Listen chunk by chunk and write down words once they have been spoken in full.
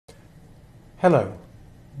Hello,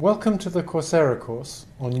 welcome to the Coursera course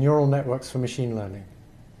on neural networks for machine learning.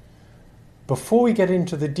 Before we get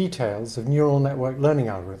into the details of neural network learning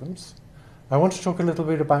algorithms, I want to talk a little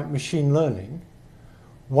bit about machine learning,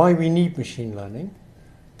 why we need machine learning,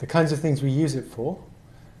 the kinds of things we use it for,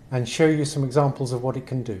 and show you some examples of what it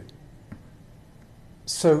can do.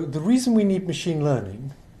 So the reason we need machine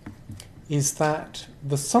learning is that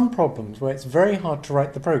there's some problems where it's very hard to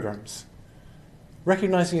write the programs.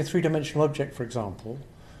 Recognizing a three-dimensional object, for example,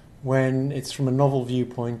 when it's from a novel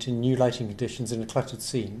viewpoint in new lighting conditions in a cluttered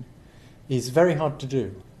scene, is very hard to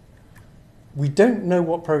do. We don't know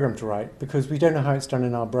what program to write because we don't know how it's done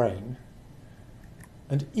in our brain.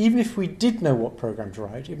 And even if we did know what program to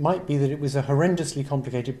write, it might be that it was a horrendously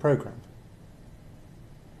complicated program.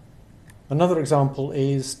 Another example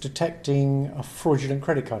is detecting a fraudulent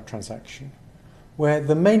credit card transaction, where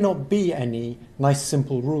there may not be any nice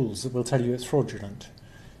simple rules that will tell you it's fraudulent.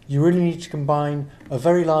 You really need to combine a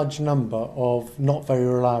very large number of not very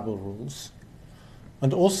reliable rules.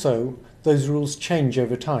 And also, those rules change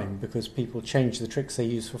over time because people change the tricks they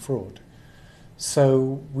use for fraud.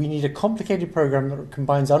 So we need a complicated program that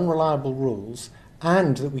combines unreliable rules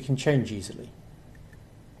and that we can change easily.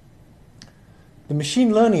 The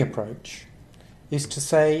machine learning approach is to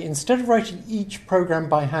say, instead of writing each program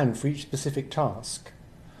by hand for each specific task,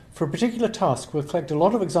 for a particular task we'll collect a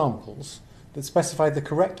lot of examples that specify the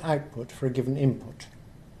correct output for a given input.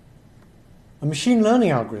 A machine learning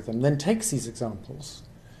algorithm then takes these examples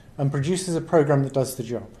and produces a program that does the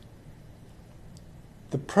job.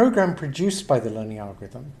 The program produced by the learning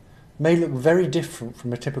algorithm may look very different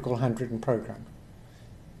from a typical handwritten program.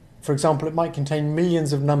 For example, it might contain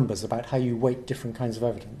millions of numbers about how you weight different kinds of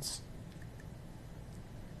evidence.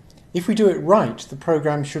 If we do it right, the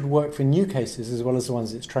program should work for new cases as well as the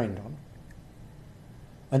ones it's trained on.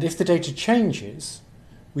 And if the data changes,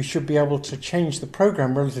 we should be able to change the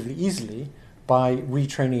program relatively easily by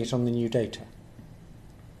retraining it on the new data.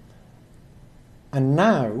 And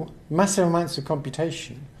now, massive amounts of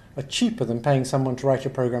computation are cheaper than paying someone to write a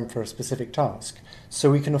program for a specific task,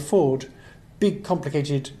 so we can afford big,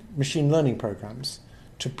 complicated machine learning programs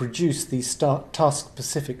to produce these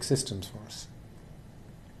task-specific systems for us.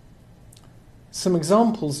 Some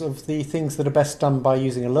examples of the things that are best done by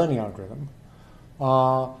using a learning algorithm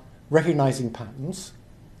are recognizing patterns,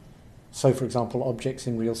 so for example objects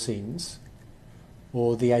in real scenes,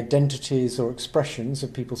 or the identities or expressions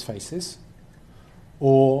of people's faces,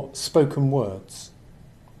 or spoken words.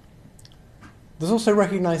 There's also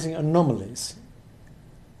recognizing anomalies,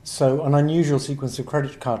 so an unusual sequence of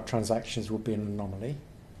credit card transactions would be an anomaly.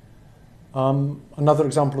 Another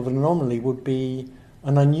example of an anomaly would be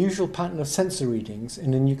an unusual pattern of sensor readings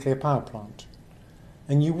in a nuclear power plant.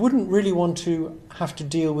 And you wouldn't really want to have to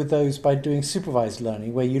deal with those by doing supervised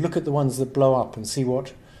learning, where you look at the ones that blow up and see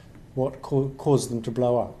what caused them to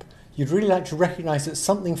blow up. You'd really like to recognize that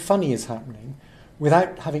something funny is happening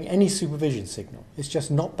without having any supervision signal. It's just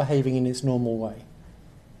not behaving in its normal way.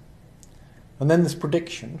 And then there's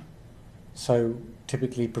prediction, so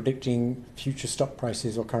typically predicting future stock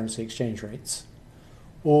prices or currency exchange rates,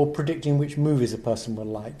 or predicting which movies a person will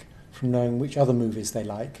like from knowing which other movies they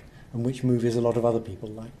like and which movies a lot of other people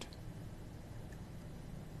liked.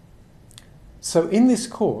 So in this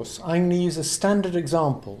course, I'm going to use a standard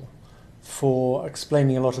example for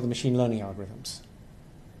explaining a lot of the machine learning algorithms.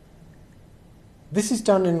 This is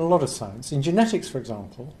done in a lot of science. In genetics, for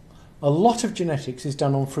example, a lot of genetics is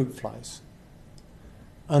done on fruit flies.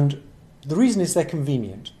 And the reason is they're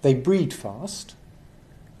convenient. They breed fast,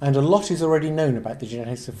 and a lot is already known about the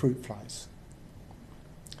genetics of fruit flies.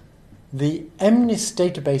 The MNIST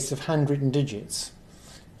database of handwritten digits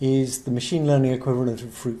is the machine learning equivalent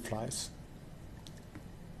of fruit flies.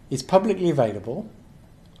 It's publicly available.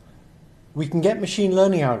 We can get machine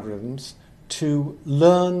learning algorithms to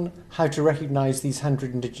learn how to recognize these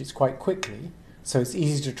handwritten digits quite quickly, so it's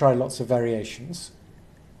easy to try lots of variations.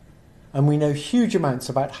 And we know huge amounts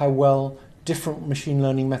about how well different machine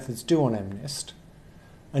learning methods do on MNIST.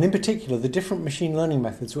 And in particular, the different machine learning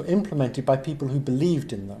methods were implemented by people who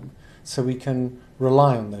believed in them, so we can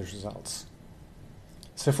rely on those results.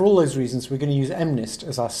 So for all those reasons, we're going to use MNIST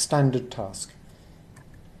as our standard task.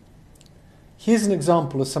 Here's an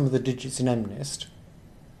example of some of the digits in MNIST.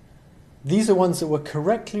 These are ones that were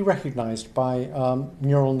correctly recognized by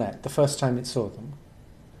neural net the first time it saw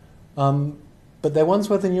them. But they're ones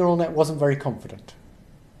where the neural net wasn't very confident.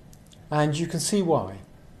 And you can see why.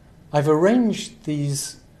 I've arranged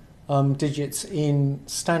these digits in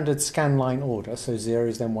standard scanline order, so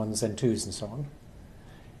zeros, then ones, then twos, and so on.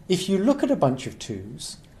 If you look at a bunch of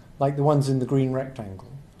twos, like the ones in the green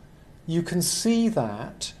rectangle, you can see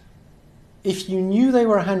that if you knew they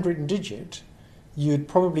were a handwritten digit, you'd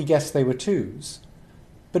probably guess they were 2s,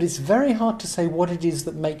 but it's very hard to say what it is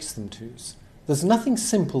that makes them 2s. There's nothing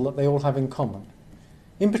simple that they all have in common.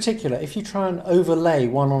 In particular, if you try and overlay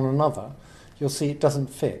one on another, you'll see it doesn't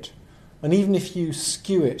fit. And even if you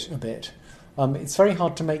skew it a bit, it's very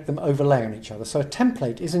hard to make them overlay on each other. So a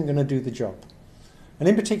template isn't going to do the job. And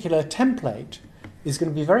in particular, a template is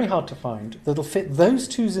going to be very hard to find that'll fit those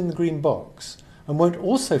 2s in the green box and won't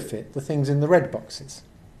also fit the things in the red boxes.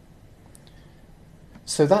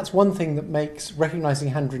 So that's one thing that makes recognizing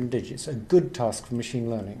handwritten digits a good task for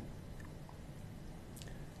machine learning.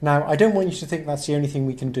 Now, I don't want you to think that's the only thing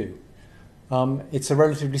we can do. It's a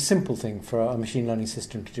relatively simple thing for a machine learning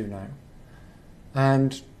system to do now.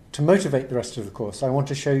 And to motivate the rest of the course, I want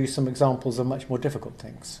to show you some examples of much more difficult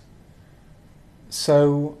things.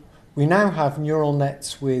 So we now have neural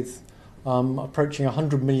nets with approaching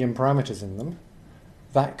 100 million parameters in them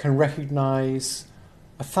that can recognize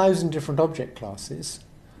 1,000 different object classes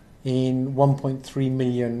in 1.3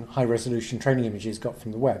 million high-resolution training images got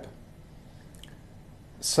from the web.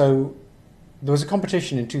 So there was a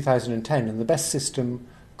competition in 2010, and the best system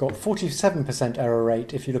got 47% error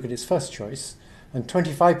rate if you look at its first choice, and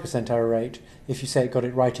 25% error rate if you say it got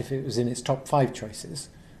it right if it was in its top 5 choices,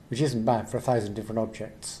 which isn't bad for 1,000 different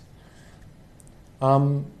objects.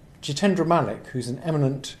 Jitendra Malik, who's an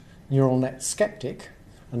eminent neural net skeptic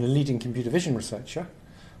and a leading computer vision researcher,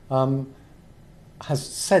 has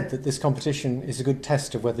said that this competition is a good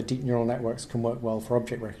test of whether deep neural networks can work well for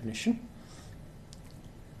object recognition.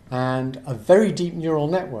 And a very deep neural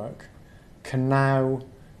network can now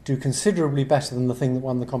do considerably better than the thing that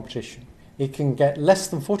won the competition. It can get less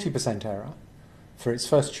than 40% error for its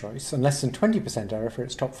first choice and less than 20% error for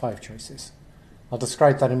its top 5 choices. I'll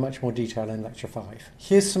describe that in much more detail in Lecture 5.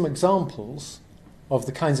 Here's some examples of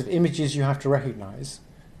the kinds of images you have to recognize.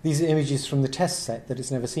 These are images from the test set that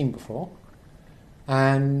it's never seen before.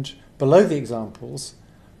 And below the examples,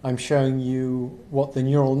 I'm showing you what the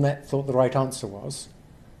neural net thought the right answer was,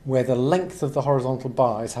 where the length of the horizontal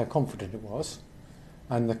bar is how confident it was,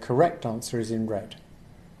 and the correct answer is in red.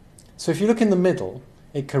 So if you look in the middle,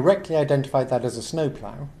 it correctly identified that as a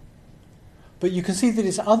snowplow, but you can see that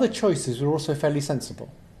its other choices were also fairly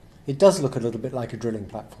sensible. It does look a little bit like a drilling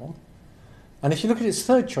platform. And if you look at its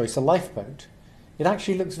third choice, a lifeboat, it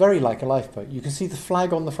actually looks very like a lifeboat. You can see the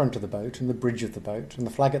flag on the front of the boat, and the bridge of the boat, and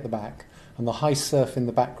the flag at the back, and the high surf in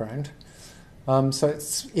the background. So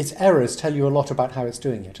its errors tell you a lot about how it's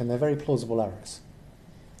doing it, and they're very plausible errors.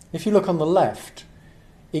 If you look on the left,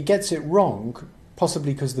 it gets it wrong,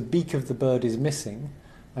 possibly because the beak of the bird is missing,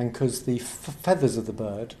 and because the feathers of the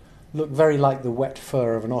bird look very like the wet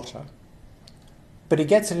fur of an otter. But it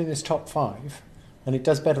gets it in its top 5, and it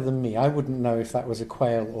does better than me. I wouldn't know if that was a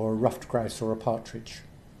quail or a ruffed grouse or a partridge.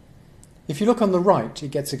 If you look on the right,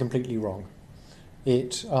 it gets it completely wrong.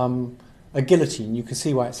 A guillotine, you can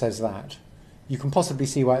see why it says that. You can possibly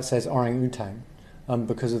see why it says orang-utan,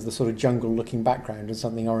 because of the sort of jungle-looking background and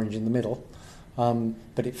something orange in the middle,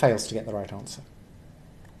 but it fails to get the right answer.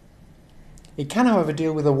 It can, however,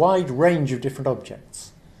 deal with a wide range of different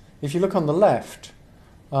objects. If you look on the left,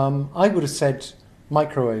 I would have said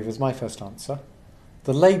microwave as my first answer.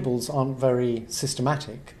 The labels aren't very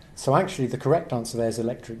systematic, so actually the correct answer there is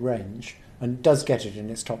electric range, and does get it in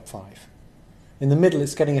its top 5. In the middle,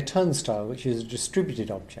 it's getting a turnstile, which is a distributed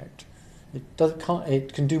object.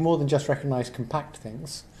 It can do more than just recognize compact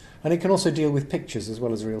things, and it can also deal with pictures as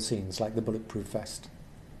well as real scenes, like the bulletproof vest.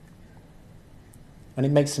 And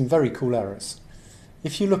it makes some very cool errors.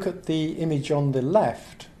 If you look at the image on the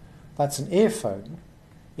left, that's an earphone.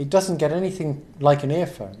 It doesn't get anything like an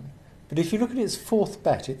earphone, but if you look at its 4th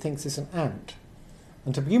bet, it thinks it's an ant.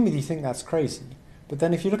 And to begin with, you think that's crazy, but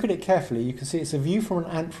then if you look at it carefully, you can see it's a view from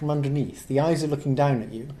an ant from underneath. The eyes are looking down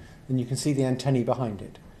at you, and you can see the antennae behind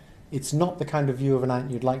it. It's not the kind of view of an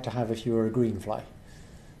ant you'd like to have if you were a greenfly.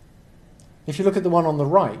 If you look at the one on the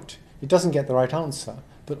right, it doesn't get the right answer,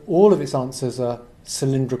 but all of its answers are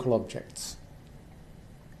cylindrical objects.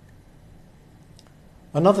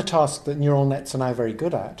 Another task that neural nets are now very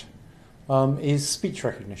good at is speech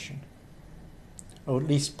recognition, or at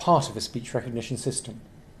least part of a speech recognition system.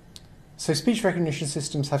 So speech recognition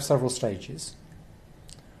systems have several stages.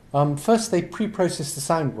 First, they pre-process the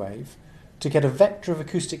sound wave to get a vector of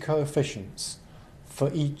acoustic coefficients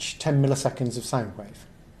for each 10 milliseconds of sound wave.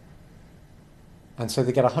 And so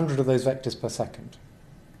they get 100 of those vectors per second.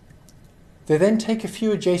 They then take a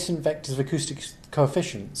few adjacent vectors of acoustic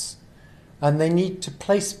coefficients, and they need to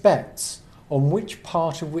place bets on which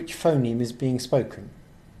part of which phoneme is being spoken.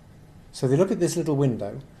 So they look at this little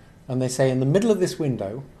window, and they say in the middle of this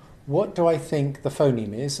window, what do I think the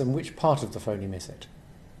phoneme is and which part of the phoneme is it?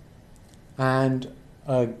 And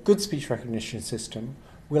a good speech recognition system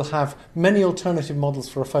will have many alternative models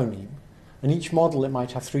for a phoneme, and each model it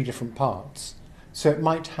might have 3 different parts. So it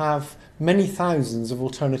might have many thousands of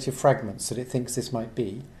alternative fragments that it thinks this might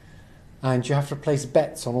be, and you have to place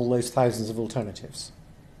bets on all those thousands of alternatives.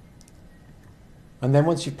 And then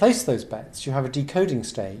once you've placed those bets, you have a decoding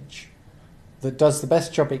stage that does the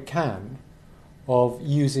best job it can of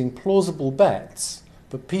using plausible bets,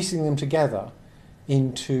 but piecing them together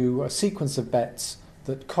into a sequence of bets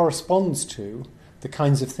that corresponds to the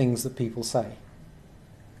kinds of things that people say.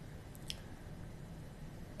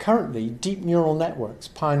 Currently, deep neural networks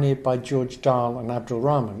pioneered by George Dahl and Abdul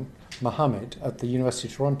Rahman Mohammed at the University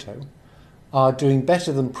of Toronto are doing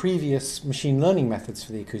better than previous machine learning methods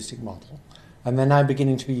for the acoustic model, and they're now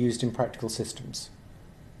beginning to be used in practical systems.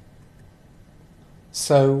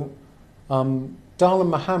 So, Dahl and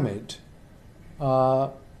Mohammed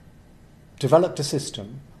developed a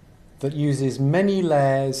system that uses many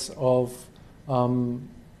layers of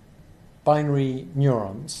binary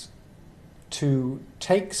neurons to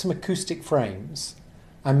take some acoustic frames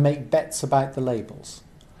and make bets about the labels.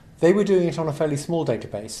 They were doing it on a fairly small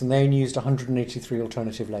database, and they only used 183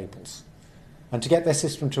 alternative labels. And to get their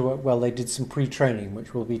system to work well, they did some pre-training,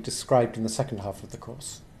 which will be described in the second half of the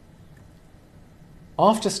course.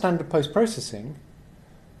 After standard post-processing,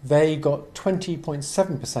 they got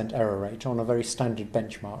 20.7% error rate on a very standard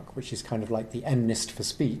benchmark, which is kind of like the MNIST for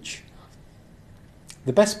speech.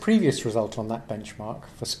 The best previous result on that benchmark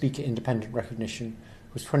for speaker-independent recognition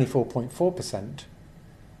was 24.4%,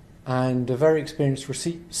 and a very experienced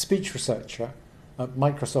speech researcher at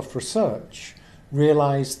Microsoft Research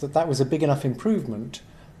realized that that was a big enough improvement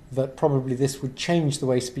that probably this would change the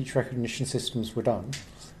way speech recognition systems were done,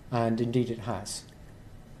 and indeed it has.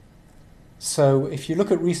 So if you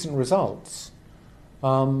look at recent results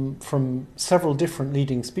from several different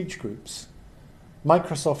leading speech groups,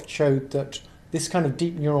 Microsoft showed that this kind of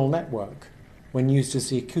deep neural network, when used as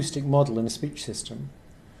the acoustic model in a speech system,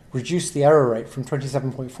 reduced the error rate from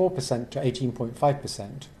 27.4% to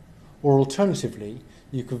 18.5%, or alternatively,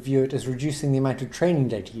 you could view it as reducing the amount of training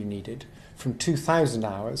data you needed from 2,000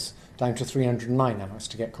 hours down to 309 hours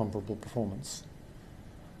to get comparable performance.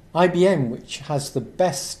 IBM, which has the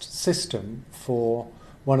best system for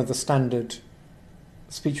one of the standard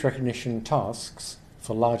speech recognition tasks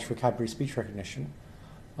for large vocabulary speech recognition,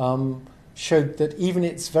 showed that even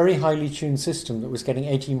its very highly tuned system that was getting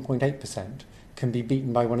 18.8% can be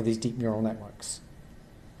beaten by one of these deep neural networks.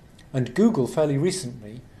 And Google fairly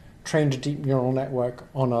recently trained a deep neural network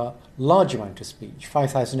on a large amount of speech,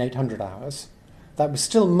 5,800 hours. That was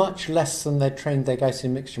still much less than they'd trained their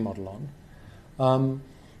Gaussian mixture model on.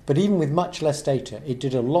 But even with much less data, it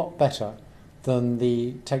did a lot better than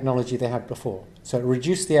the technology they had before. So it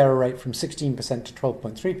reduced the error rate from 16% to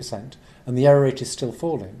 12.3%, and the error rate is still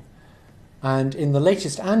falling. And in the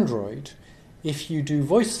latest Android, if you do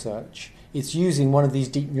voice search, it's using one of these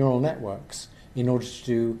deep neural networks in order to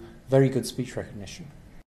do very good speech recognition.